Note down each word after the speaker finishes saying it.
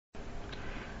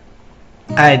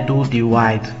I do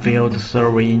device field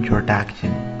survey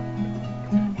introduction.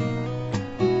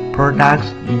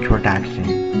 Products introduction.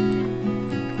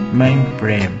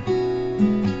 Mainframe,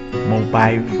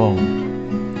 mobile phone,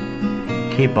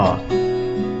 keyboard,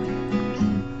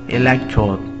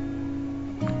 electrode,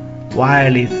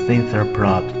 wireless sensor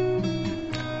probe.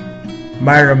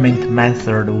 Measurement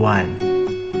method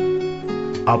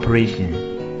 1. Operation.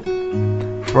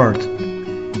 First,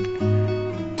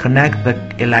 connect the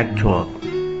electrode.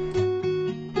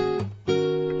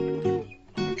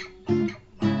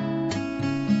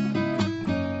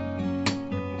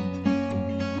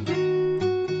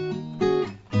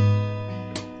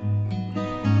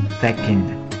 Second,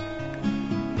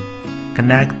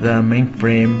 connect the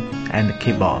mainframe and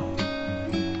keyboard.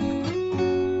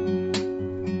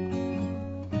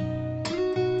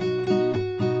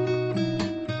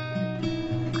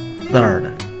 Third,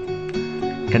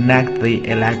 connect the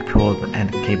electrode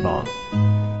and keyboard.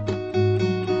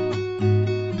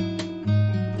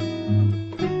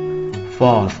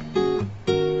 Fourth,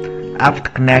 after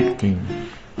connecting,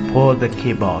 pull the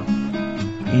keyboard.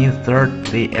 Insert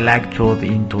the electrode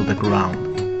into the ground.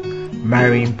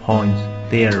 Measuring points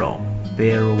 0,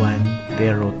 0, 1,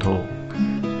 0, 2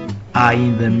 are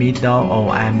in the middle of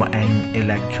MN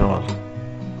electrode.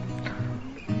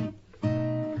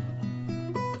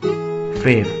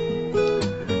 Fifth,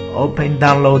 open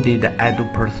downloaded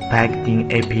Adobe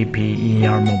Prospecting app in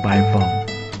your mobile phone.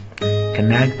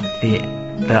 Connect the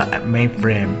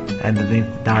mainframe and then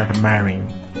start measuring.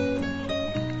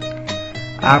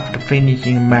 After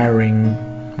finishing measuring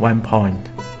one point,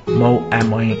 move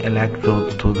MN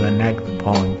electrode to the next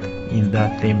point in the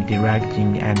same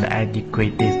direction and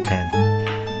adequate distance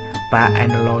by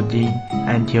analogy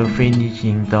until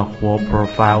finishing the whole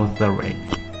profile survey.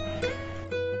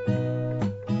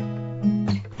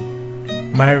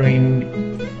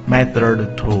 Measuring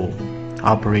method 2.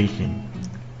 Operation.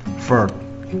 First,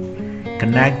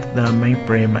 connect the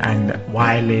mainframe and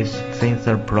wireless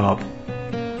sensor probe.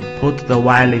 Put the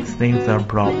wireless sensor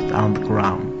probes on the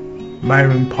ground.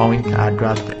 Measuring points are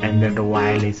just under the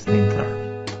wireless sensor.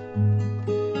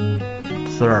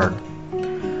 Third,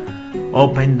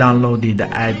 open downloaded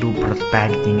Adobe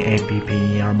Prospecting app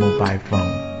in your mobile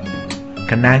phone.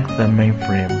 Connect the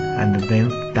mainframe and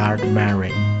then start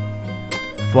measuring.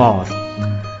 Fourth,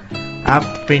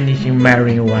 after finishing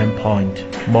measuring one point,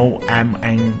 move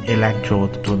MN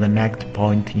electrode to the next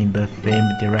point in the same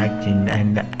direction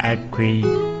and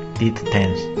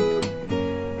equidistance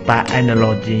by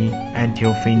analogy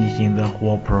until finishing the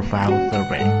whole profile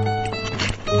survey.